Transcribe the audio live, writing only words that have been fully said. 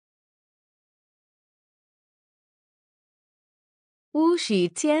Wuxi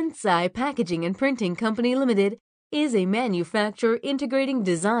Tiancai Packaging and Printing Company Limited is a manufacturer integrating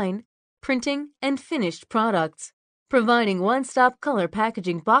design, printing, and finished products, providing one-stop color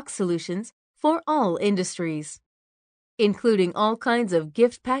packaging box solutions for all industries, including all kinds of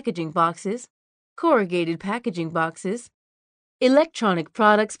gift packaging boxes, corrugated packaging boxes, electronic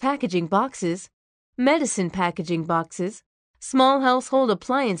products packaging boxes, medicine packaging boxes, small household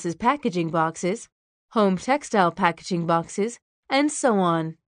appliances packaging boxes, home textile packaging boxes, and so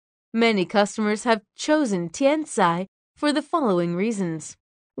on. Many customers have chosen Tiancai for the following reasons.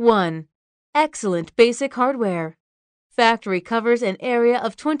 1. Excellent basic hardware. Factory covers an area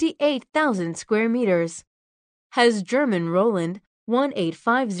of 28,000 square meters. Has German Roland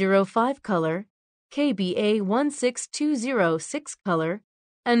 18505 color, KBA 16206 color,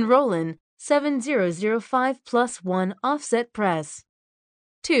 and Roland 7005+1 offset press.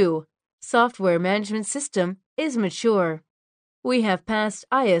 2. Software management system is mature. We have passed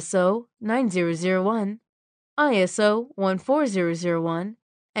ISO 9001, ISO 14001,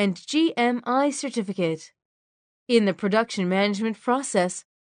 and GMI certificate. In the production management process,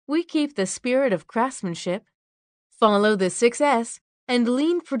 we keep the spirit of craftsmanship, follow the 6S and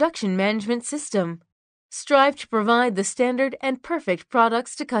lean production management system, strive to provide the standard and perfect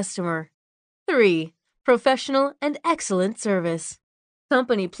products to customer. 3. Professional and excellent service.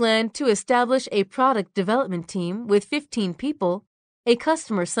 Company planned to establish a product development team with 15 people, a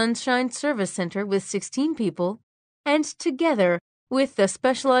customer sunshine service center with 16 people, and together with the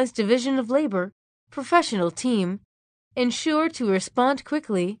specialized division of labor, professional team, ensure to respond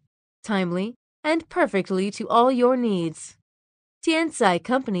quickly, timely, and perfectly to all your needs. Tiancai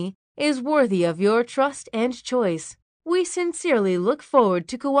Company is worthy of your trust and choice. We sincerely look forward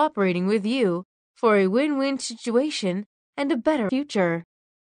to cooperating with you for a win-win situation and a better future.